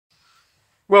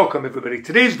Welcome everybody.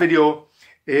 Today's video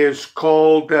is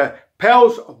called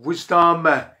Pearls of Wisdom,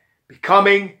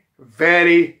 Becoming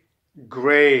Very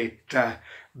Great.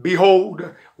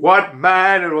 Behold, what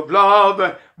manner of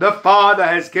love the Father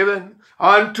has given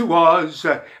unto us.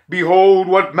 Behold,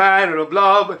 what manner of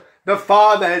love the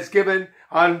Father has given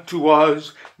unto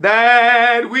us,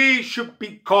 that we should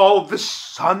be called the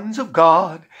sons of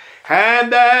God,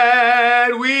 and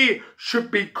that we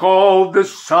should be called the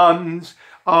sons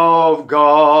of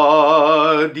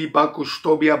God.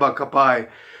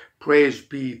 Praise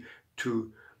be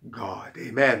to God.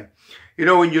 Amen. You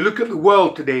know, when you look at the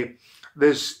world today,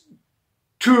 there's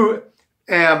two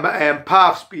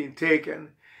paths being taken,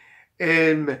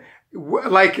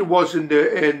 like it was in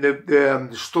the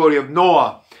story of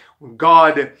Noah, when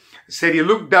God said he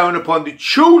looked down upon the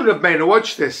children of men.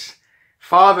 Watch this,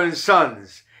 father and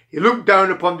sons. He looked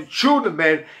down upon the children of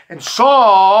men and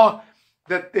saw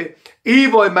that the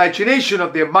evil imagination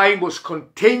of their mind was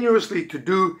continuously to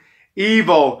do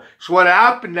evil. So what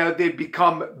happened now, they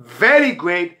become very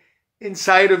great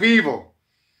inside of evil.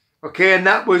 Okay, and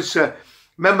that was,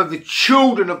 remember, the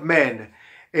children of men.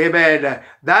 Amen.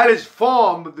 That is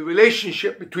form of the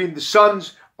relationship between the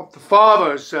sons of the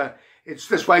fathers.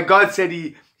 That's why God said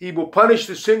he will punish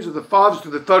the sins of the fathers to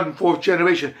the third and fourth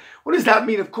generation. What does that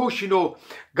mean? Of course, you know,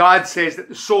 God says that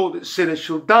the soul that sinneth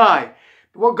shall die.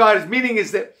 But what God is meaning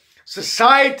is that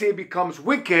society becomes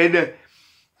wicked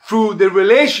through the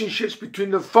relationships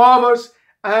between the fathers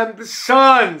and the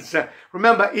sons.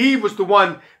 Remember, Eve was the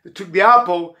one that took the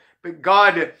apple, but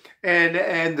God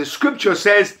and the scripture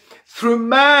says, through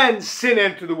man sin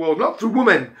entered the world, not through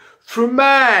woman, through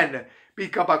man.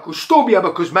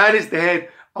 Because man is the head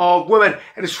of woman.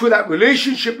 And it's through that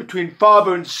relationship between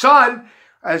father and son,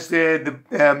 as the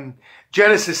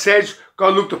Genesis says,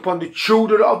 God looked upon the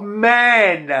children of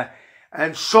men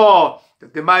and saw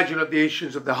that the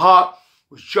imaginations of the heart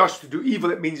was just to do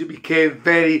evil. It means it became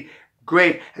very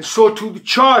great. And so too the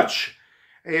church,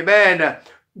 amen,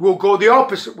 will go the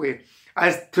opposite way.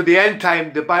 As to the end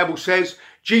time, the Bible says,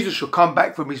 Jesus shall come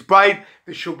back from his bride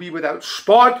that shall be without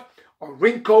spot or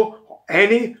wrinkle or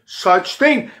any such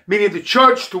thing. Meaning the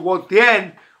church towards the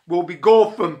end will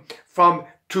go from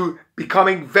to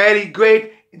becoming very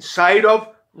great inside of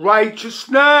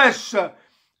righteousness.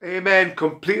 Amen.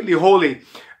 Completely holy.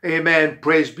 Amen.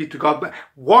 Praise be to God.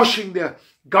 Washing their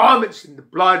garments in the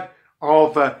blood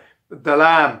of the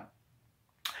Lamb.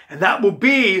 And that will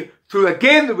be through,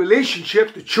 again, the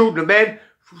relationship, the children of men,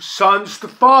 from sons to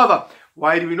father.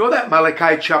 Why do we know that?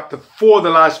 Malachi chapter 4, the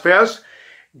last verse.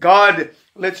 God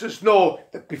lets us know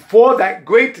that before that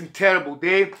great and terrible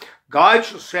day, God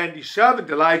shall send his servant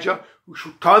Elijah, who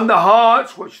shall turn the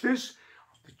hearts, watch this,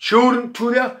 of the children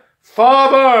to their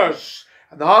fathers,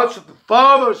 and the hearts of the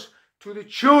fathers to the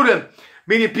children.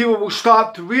 Meaning people will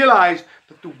start to realize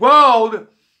that the world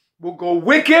will go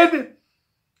wicked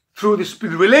through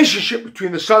the relationship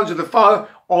between the sons of the Father,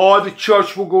 or the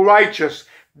church will go righteous.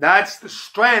 That's the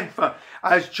strength,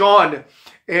 as John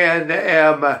and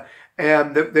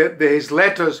his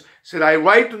letters said, I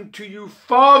write unto you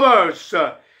fathers,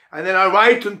 and then I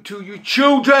write unto you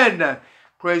children.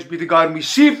 Praise be to God. And we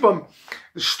see from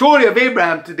the story of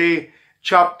Abraham today,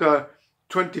 chapter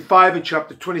 25 and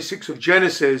chapter 26 of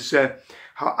Genesis,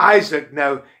 how Isaac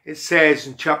now, it says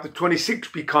in chapter 26,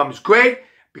 becomes great,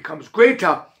 becomes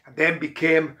greater, and then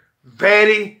became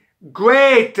very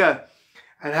great.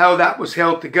 And how that was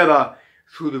held together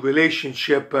through the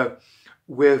relationship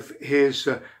with his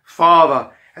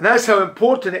father. And that's how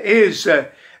important it is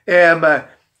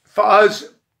for us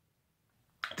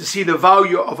to see the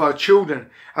value of our children.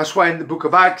 That's why in the book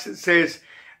of Acts it says,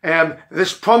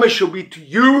 this promise shall be to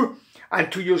you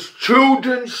and to your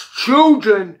children's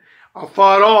children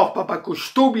afar off.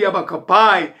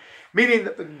 Meaning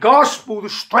that the gospel, the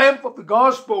strength of the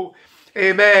gospel,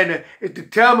 amen, is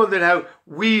determined in how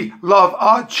we love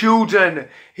our children.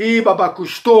 We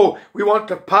want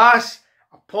to pass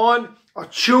upon our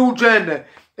children,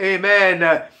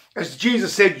 amen. As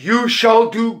Jesus said, you shall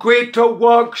do greater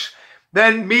works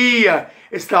than me.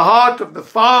 It's the heart of the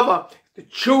Father. The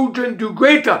children do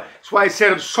greater. That's why I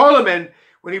said of Solomon,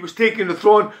 when he was taking the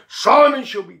throne, Solomon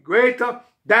shall be greater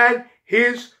than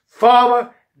his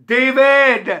father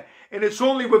David. And it's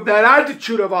only with that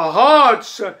attitude of our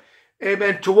hearts,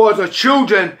 amen, towards our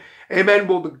children, amen,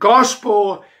 will the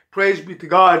gospel, praise be to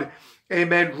God,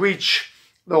 amen, reach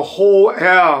the whole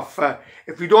earth.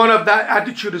 If we don't have that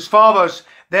attitude as fathers,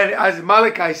 then as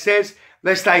Malachi says,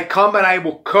 lest I come and I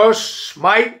will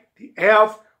smite the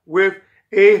earth with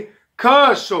a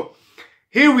curse. So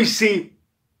here we see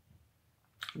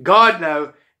God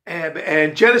now,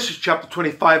 in Genesis chapter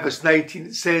 25 verse 19,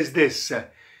 it says this,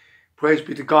 praise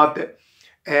be to God, that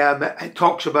it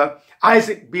talks about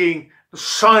Isaac being the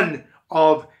son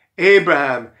of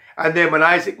Abraham. And then when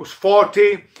Isaac was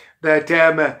 40, that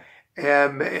him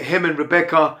and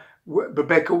Rebecca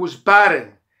was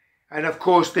barren. And of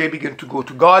course, they begin to go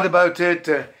to God about it,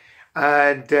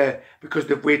 because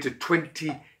they've waited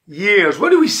 20 years.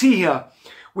 What do we see here?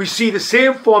 We see the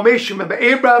same formation. Remember,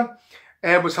 Abraham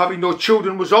was having no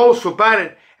children, was also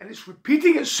barren. And it's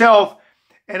repeating itself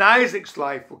in Isaac's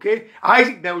life, okay?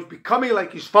 Isaac now is becoming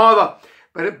like his father.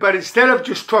 But instead of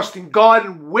just trusting God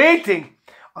and waiting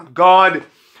on God,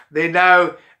 they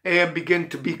now begin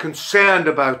to be concerned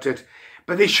about it.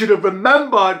 But they should have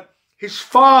remembered his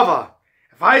father.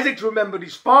 If Isaac remembered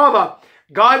his father,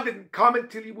 God didn't come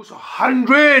until he was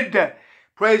 100.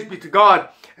 Praise be to God.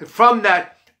 And from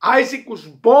that, Isaac was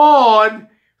born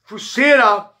through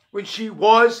Sarah when she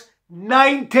was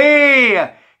 90.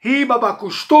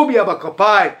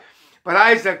 But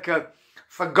Isaac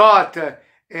forgot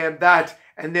that,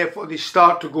 and therefore they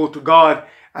start to go to God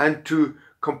and to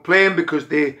complain because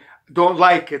they don't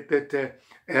like it that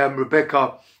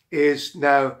Rebecca is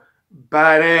now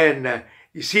barren.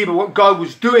 You see, but what God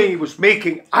was doing, he was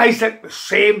making Isaac the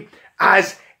same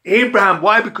as Abraham.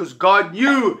 Why? Because God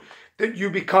knew that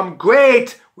you become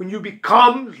great when you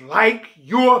become like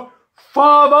your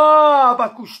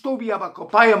father.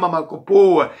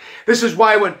 This is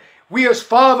why when we as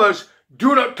fathers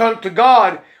do not turn to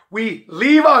God, we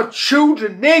leave our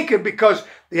children naked because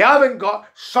they haven't got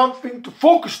something to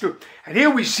focus to. And here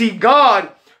we see God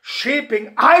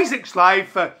shaping Isaac's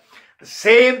life the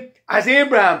same as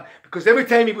Abraham. Because every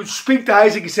time he would speak to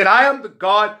Isaac, he said, I am the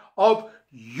God of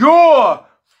your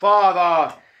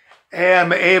father,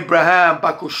 Abraham.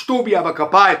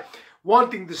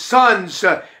 Wanting the sons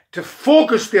to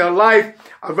focus their life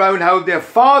around how their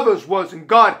fathers was in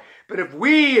God. But if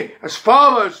we as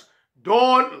fathers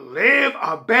don't live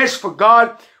our best for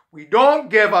God, we don't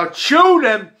give our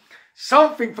children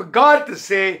something for God to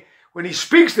say when he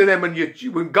speaks to them.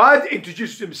 When God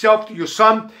introduces himself to your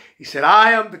son, he said,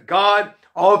 I am the God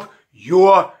of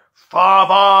your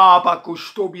father.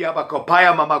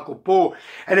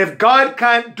 And if God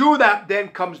can't do that, then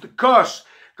comes the curse.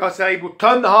 God said, I will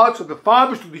turn the hearts of the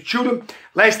fathers to the children,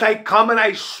 lest I come and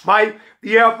I smite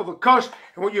the earth with a curse.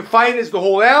 And what you find is the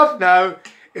whole earth now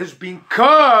is being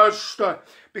cursed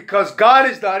because God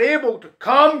is not able to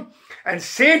come and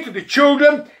say to the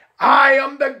children, I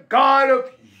am the God of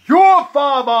your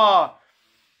father.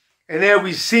 And there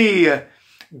we see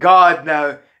God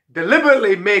now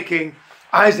deliberately making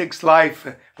Isaac's life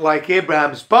like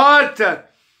Abraham's. But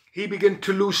he began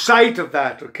to lose sight of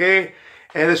that, okay?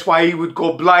 And that's why he would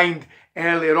go blind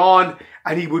earlier on,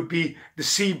 and he would be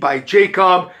deceived by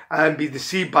Jacob and be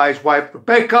deceived by his wife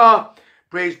Rebecca.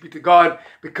 Praise be to God,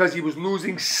 because he was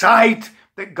losing sight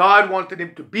that God wanted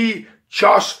him to be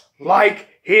just like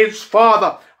his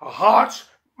father. Our hearts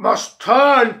must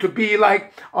turn to be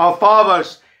like our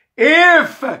fathers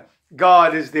if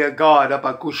God is their God.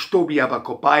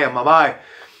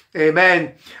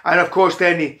 Amen. And of course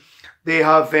then they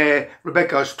have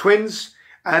Rebecca's twins,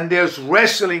 and there's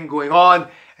wrestling going on,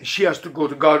 and she has to go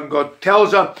to God, and God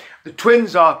tells her the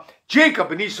twins are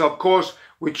Jacob and Esau, of course,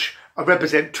 which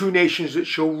represent two nations that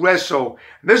shall wrestle.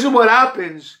 And this is what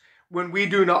happens when we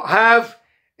do not have,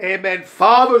 amen,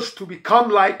 fathers to become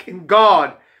like in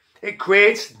God. It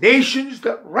creates nations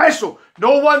that wrestle.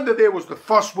 No wonder there was the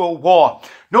First World War.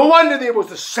 No wonder there was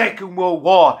the Second World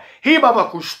War. And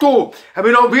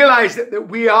we don't realize that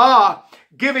we are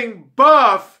giving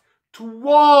birth to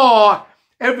war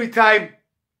every time.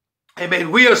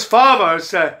 Amen. We as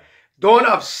fathers don't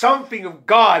have something of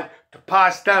God to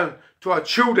pass down to our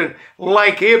children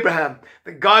like Abraham.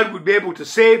 That God would be able to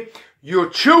say, your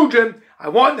children, I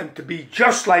want them to be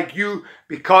just like you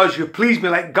because you please me.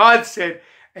 Like God said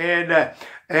in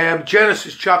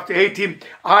Genesis chapter 18,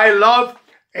 I love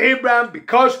Abraham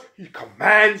because he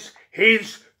commands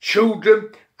his children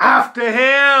after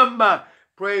him.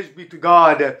 Praise be to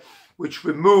God, which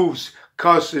removes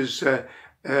curses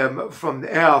from the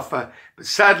earth. But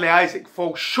sadly, Isaac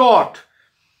falls short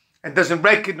and doesn't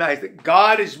recognize that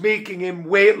God is making him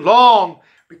wait long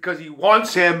because he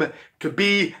wants him to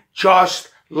be just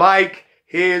like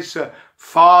his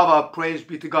father. Praise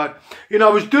be to God. You know,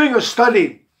 I was doing a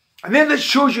study, and then that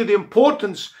shows you the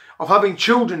importance of having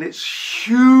children. It's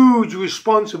huge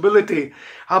responsibility.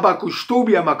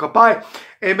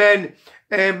 Amen.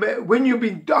 When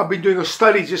I've been doing a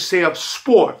study, just say of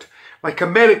sport, like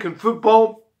American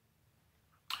football.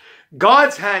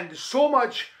 God's hand is so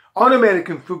much on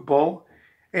American football,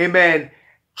 amen,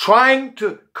 trying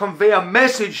to convey a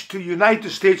message to the United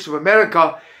States of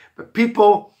America, but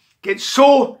people get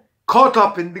so caught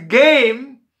up in the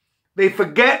game, they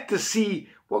forget to see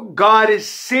what God is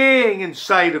saying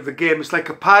inside of the game. It's like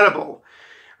a parable.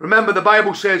 Remember, the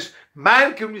Bible says,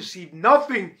 man can receive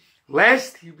nothing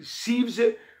lest he receives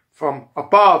it from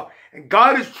above. And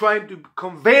God is trying to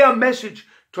convey a message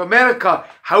to America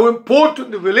how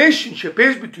important the relationship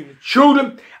is between the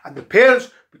children and the parents,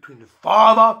 between the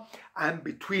father and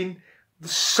between the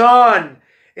son.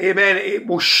 Amen. It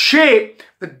will shape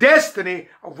the destiny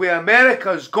of where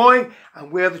America is going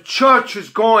and where the church is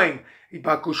going.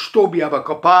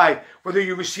 Whether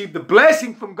you receive the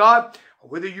blessing from God or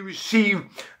whether you receive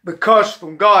the curse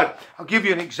from God. I'll give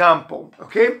you an example,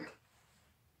 okay?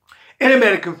 In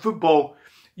American football,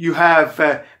 you have,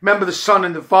 remember the son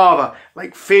and the father,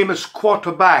 like famous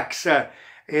quarterbacks.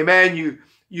 Amen.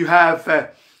 You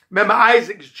have, remember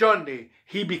Isaac's journey.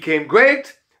 He became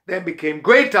great, then became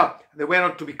greater, and they went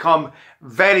on to become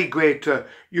very great.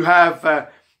 You have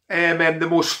the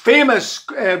most famous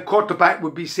quarterback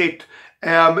would be, say,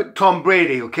 Tom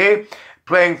Brady, okay,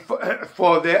 playing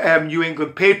for the New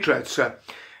England Patriots.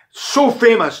 So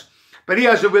famous, but he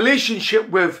has a relationship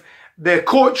with the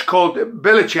coach called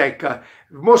Belichick.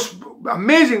 Most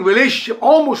amazing relationship,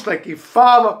 almost like a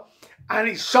father and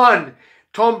his son.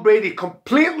 Tom Brady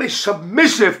completely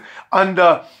submissive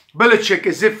under Belichick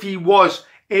as if he was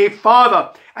a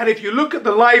father. And if you look at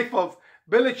the life of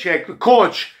Belichick, the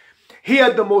coach, he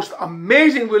had the most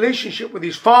amazing relationship with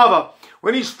his father.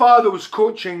 When his father was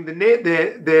coaching the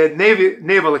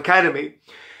Naval Academy,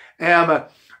 and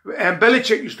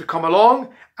Belichick used to come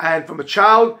along and from a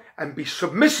child and be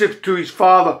submissive to his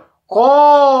father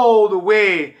all the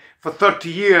way for 30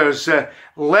 years,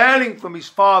 learning from his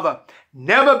father,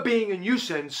 never being a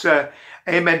nuisance,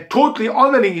 amen, totally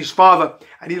honoring his father.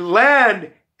 And he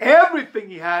learned everything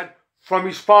he had from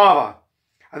his father.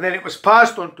 And then it was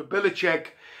passed on to Belichick,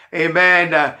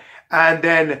 amen. And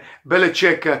then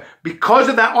Belichick, because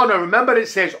of that honor, remember it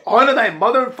says, honor thy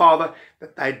mother and father,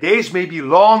 that thy days may be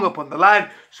long upon the land.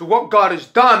 So what God has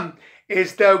done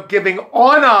is they're giving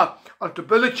honor unto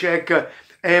Belichick,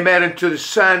 amen, and to the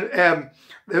son,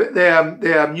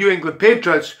 the New England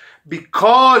Patriots,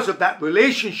 because of that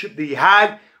relationship that he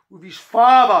had with his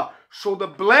father. So the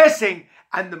blessing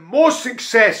and the most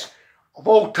success of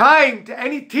all time to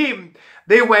any team,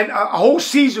 they went a whole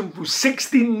season through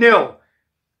 16-0.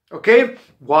 Okay?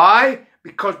 Why?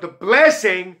 Because the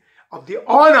blessing of the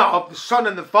honor of the son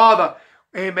and the father,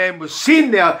 amen, was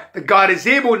seen there, that God is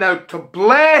able now to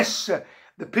bless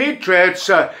the Patriots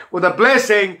with a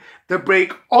blessing to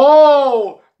break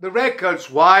all the records.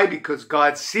 Why? Because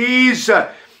God sees,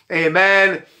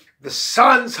 amen, the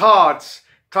son's hearts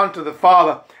turn to the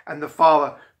father and the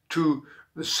father to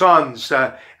the sons.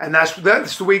 And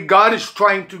that's the way God is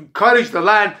trying to encourage the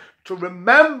land to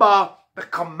remember the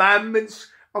commandments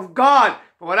of God.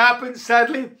 But what happens,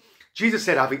 sadly? Jesus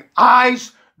said, having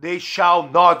eyes, they shall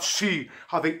not see.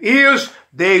 Having ears,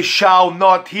 they shall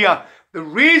not hear. The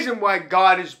reason why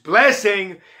God is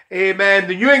blessing, amen,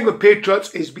 the New England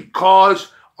Patriots is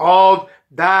because of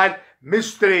that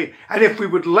mystery. And if we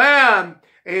would learn,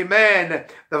 amen,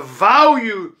 the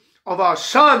value of our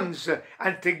sons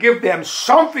and to give them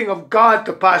something of God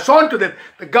to pass on to them,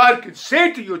 that God could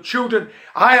say to your children,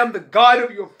 I am the God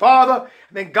of your father,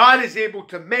 and then God is able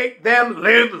to make them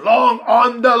live long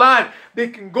on the land. They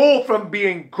can go from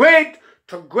being great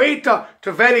to greater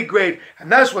to very great.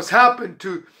 And that's what's happened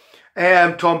to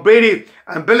Tom Brady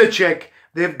and Belichick.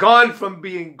 They've gone from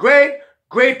being great,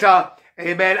 greater,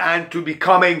 amen, and to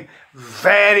becoming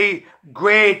very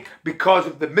great because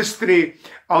of the mystery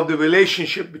of the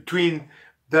relationship between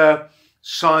the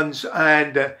sons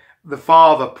and the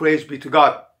father. Praise be to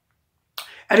God.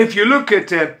 And if you look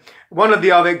at one of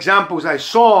the other examples I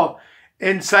saw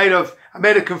inside of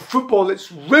American football,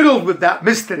 it's riddled with that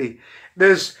mystery.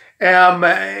 There's in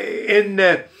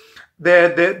the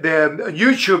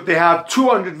YouTube, they have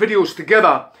 200 videos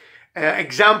together,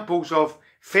 examples of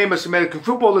famous American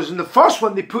footballers. And the first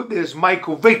one they put there is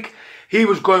Michael Vick. He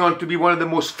was going on to be one of the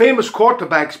most famous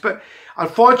quarterbacks, but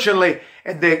unfortunately,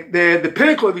 at the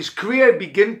pinnacle of his career,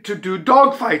 began to do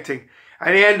dogfighting,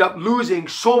 and he ended up losing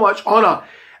so much honor.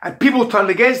 And people turned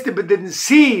against him, but didn't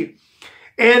see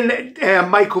in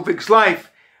Michael Vick's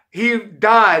life. He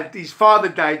died, his father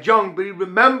died young, but he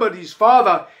remembered his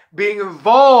father being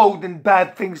involved in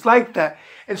bad things like that.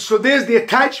 And so there's the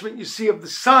attachment you see of the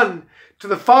son to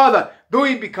the father. Though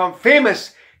he became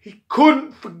famous, he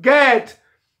couldn't forget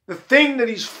the thing that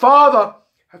his father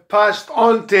had passed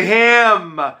on to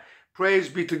him. Praise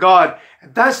be to God.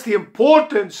 And that's the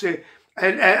importance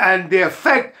and the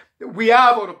effect that we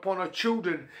have upon our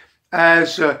children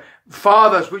as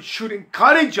fathers, which should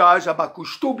encourage us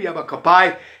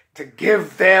to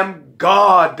give them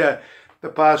God to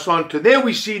pass on to. There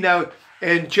we see now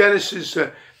in Genesis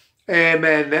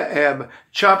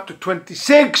chapter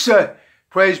 26,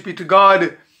 praise be to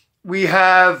God, we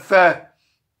have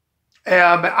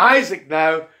Isaac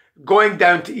now going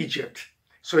down to Egypt.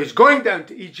 So he's going down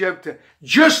to Egypt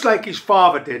just like his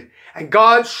father did. And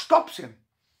God stops him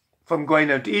from going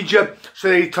down to Egypt. So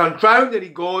then he turns round and he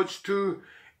goes to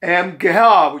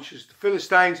Gerar, which is the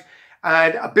Philistines,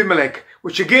 and Abimelech,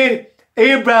 which again,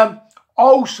 Abraham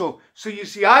also. So you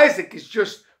see, Isaac is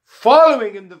just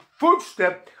following in the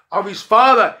footsteps of his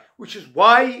father, which is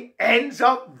why he ends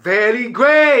up very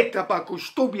great. And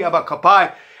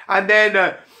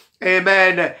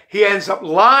then, he ends up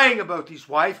lying about his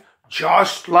wife,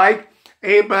 just like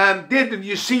Abraham did. And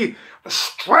you see, the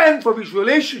strength of his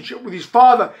relationship with his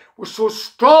father was so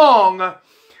strong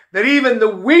that even the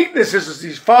weaknesses of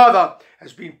his father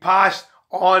has been passed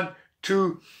on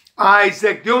to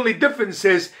Isaac. The only difference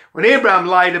is when Abraham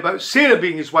lied about Sarah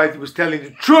being his wife, he was telling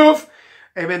the truth,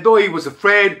 even though he was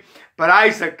afraid. But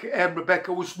Isaac and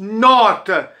Rebekah was not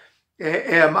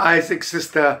Isaac's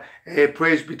sister,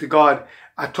 praise be to God,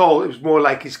 at all. It was more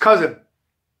like his cousin.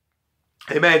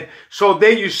 Amen. So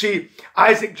there you see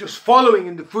Isaac just following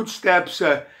in the footsteps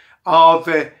of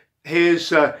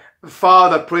his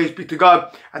father, praise be to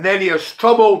God. And then he has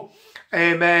trouble,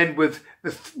 amen, with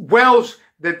the wells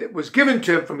that was given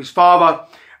to him from his father,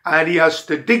 and he has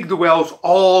to dig the wells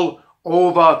all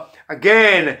over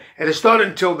again. And it's not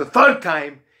until the third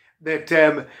time that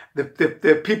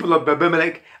the people of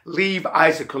Abimelech leave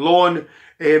Isaac alone.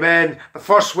 Amen. The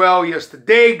first well he has to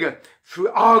dig through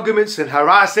arguments and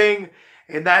harassing,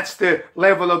 and that's the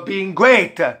level of being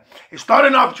great. It's not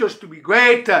enough just to be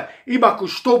great. God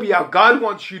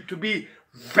wants you to be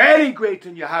very great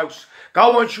in your house.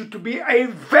 God wants you to be a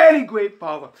very great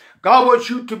father. God wants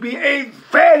you to be a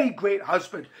very great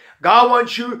husband. God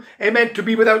wants you, amen, to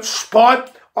be without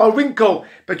spot or wrinkle.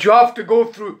 But you have to go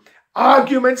through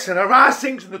arguments and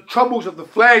harassings and the troubles of the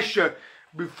flesh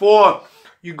before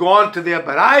you go on to there.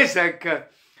 But Isaac,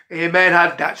 amen,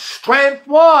 had that strength.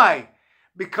 Why?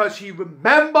 Because he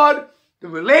remembered the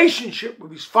relationship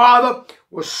with his father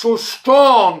was so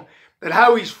strong that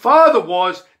how his father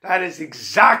was, that is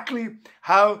exactly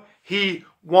how he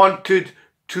wanted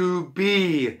to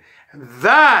be. And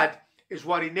that is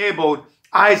what enabled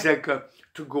Isaac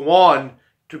to go on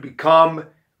to become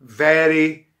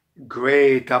very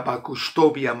great.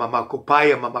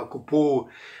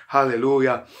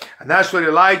 Hallelujah. And that's what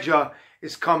Elijah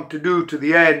is come to do to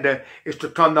the end, is to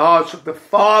turn the hearts of the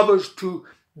fathers to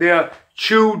their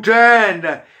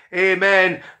children.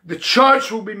 Amen. The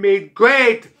church will be made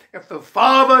great if the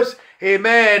fathers,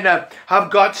 amen, have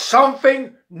got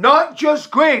something, not just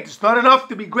great. It's not enough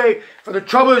to be great. For the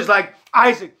trouble is like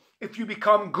Isaac, if you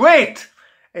become great,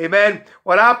 amen,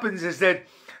 what happens is that,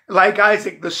 like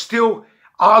Isaac, there's still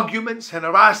arguments and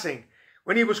harassing.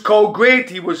 When he was called great,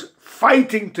 he was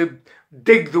fighting to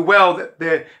dig the well that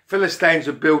the Philistines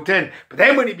had built in. But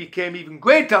then when he became even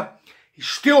greater, he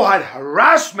still had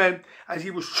harassment as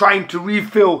he was trying to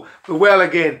refill the well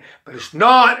again. But it's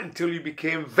not until he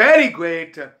became very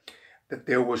great that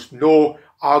there was no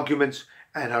arguments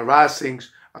and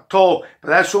harassings at all. But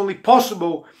that's only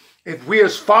possible if we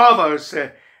as fathers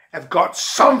have got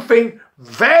something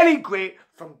very great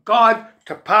from God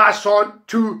to pass on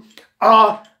to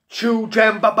our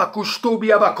children.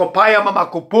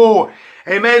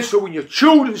 Amen. So when your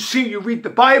children see you read the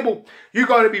Bible, you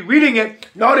got to be reading it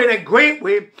not in a great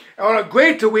way or a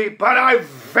greater way, but a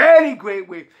very great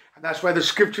way. And that's why the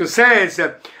scripture says,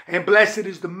 and blessed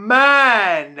is the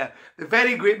man, the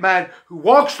very great man, who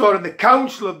walks not in the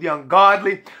counsel of the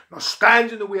ungodly, nor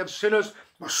stands in the way of sinners,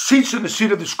 nor sits in the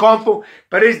seat of the scornful,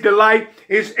 but his delight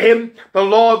is in the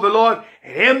law of the Lord.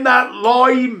 And in that law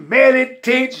he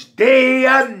meditates day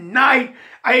and night,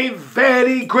 a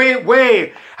very great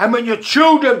way. And when your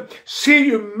children see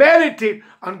you meditate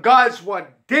on God's word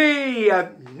day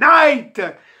and night,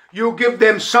 you give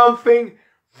them something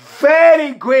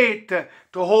very great to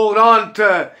hold on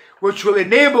to, which will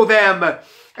enable them,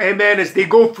 amen, as they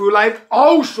go through life,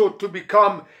 also to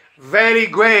become very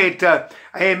great,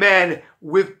 amen,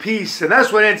 with peace. And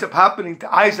that's what ends up happening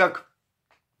to Isaac.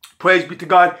 Praise be to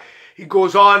God. He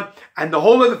goes on, and the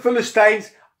whole of the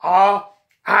Philistines are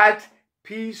at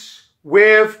peace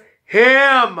with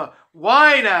him.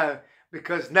 Why now?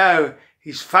 Because now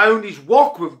he's found his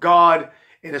walk with God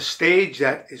in a stage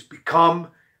that has become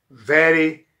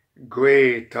very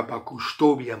great. And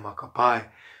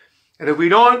if we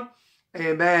don't,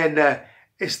 amen,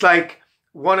 it's like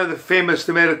one of the famous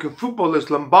American footballers,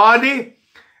 Lombardi,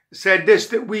 said this,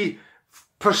 that we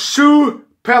pursue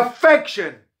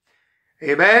perfection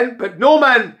Amen. But no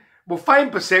man will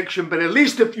find perfection, but at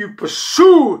least if you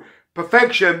pursue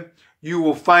perfection, you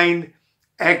will find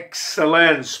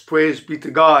excellence. Praise be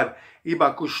to God. And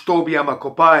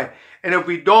if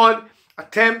we don't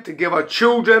attempt to give our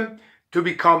children to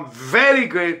become very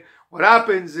great, what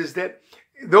happens is that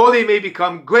though they may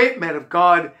become great men of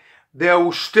God, they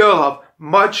will still have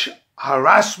much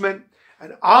harassment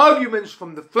and arguments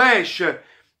from the flesh.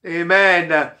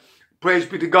 Amen. Praise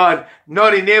be to God.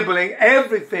 Not enabling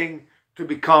everything to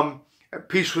become at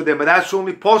peace with them. And that's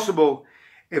only possible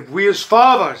if we as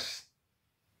fathers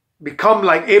become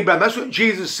like Abraham. That's what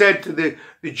Jesus said to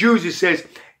the Jews. He says,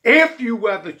 if you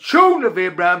were the children of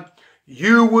Abraham,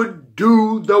 you would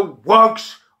do the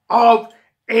works of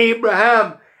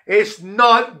Abraham. It's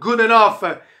not good enough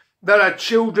that our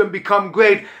children become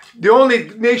great. The only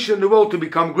nation in the world to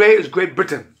become great is Great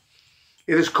Britain.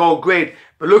 It is called great.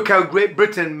 But look how Great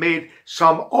Britain made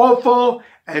some awful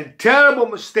and terrible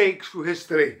mistakes through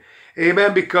history.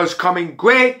 Amen. Because coming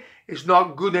great is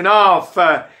not good enough.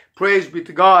 Praise be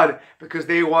to God. Because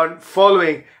they weren't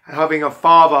following and having a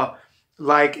father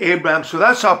like Abraham. So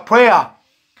that's our prayer.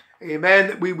 Amen.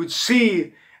 That we would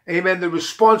see, amen, the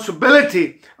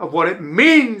responsibility of what it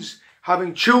means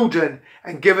having children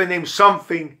and giving them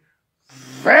something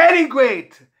very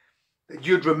great. That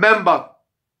you'd remember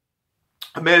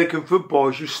American football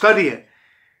as you study it.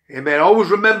 Amen. Always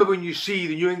remember when you see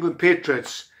the New England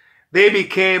Patriots, they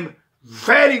became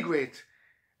very great.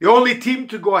 The only team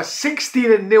to go a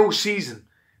 16-0 season.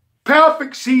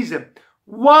 Perfect season.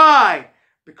 Why?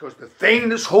 Because the thing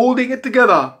that's holding it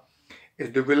together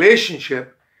is the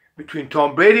relationship between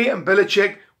Tom Brady and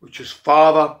Belichick, which is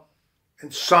father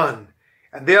and son.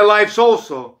 And their lives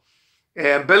also.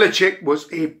 And Belichick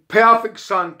was a perfect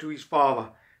son to his father.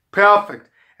 Perfect.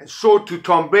 And so too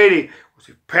Tom Brady was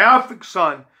a perfect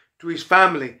son to his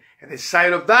family. And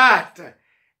inside of that,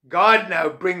 God now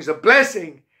brings a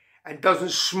blessing and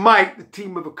doesn't smite the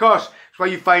team with a curse. That's why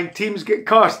you find teams get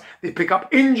cursed. They pick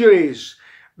up injuries.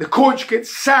 The coach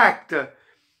gets sacked.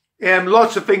 And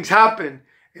lots of things happen.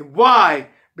 And why?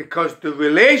 Because the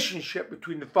relationship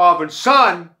between the father and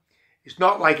son is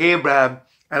not like Abraham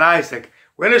and Isaac.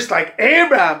 When it's like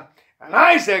Abraham and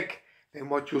Isaac, then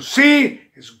what you'll see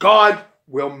is God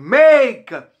will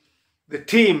make the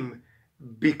team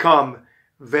become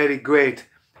very great.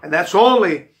 And that's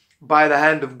only by the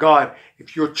hand of God.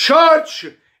 If your church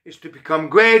is to become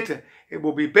great, it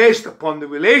will be based upon the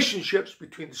relationships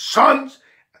between the sons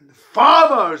and the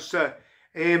fathers.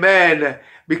 Amen.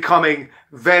 Becoming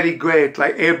very great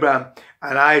like Abraham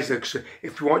and Isaac. So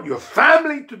if you want your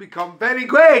family to become very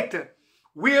great,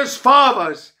 we as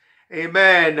fathers,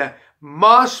 amen,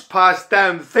 must pass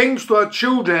down things to our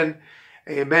children,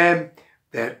 amen,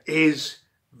 that is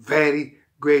very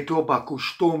great. Are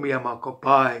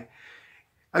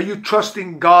you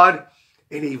trusting God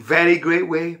in a very great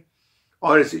way?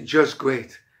 Or is it just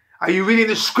great? Are you reading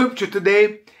the scripture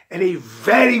today in a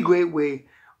very great way?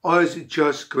 Or is it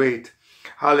just great?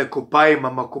 Is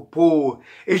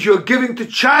your giving to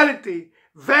charity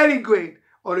very great?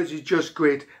 Or is it just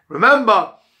great?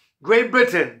 Remember, Great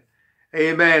Britain,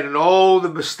 amen, and all the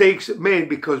mistakes it made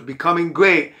because becoming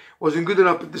great wasn't good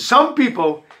enough. But to some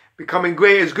people, becoming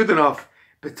great is good enough.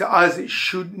 But to us, it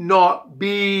should not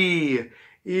be.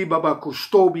 And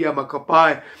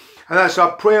that's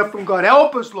our prayer from God.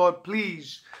 Help us, Lord,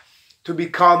 please, to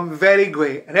become very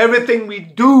great. And everything we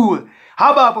do,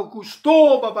 help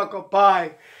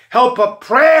a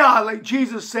prayer, like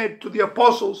Jesus said to the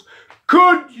apostles,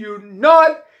 could you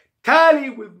not tarry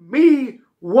with me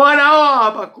 1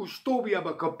 hour?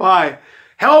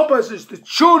 Help us as the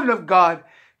children of God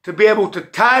to be able to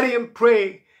tarry and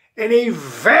pray in a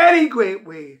very great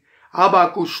way.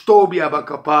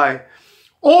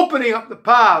 Opening up the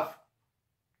path,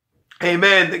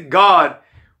 amen, that God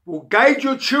will guide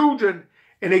your children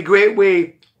in a great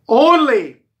way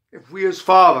only if we as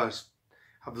fathers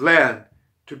have learned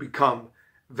to become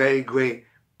very great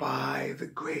by the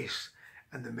grace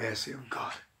and the mercy of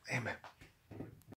God. Amen.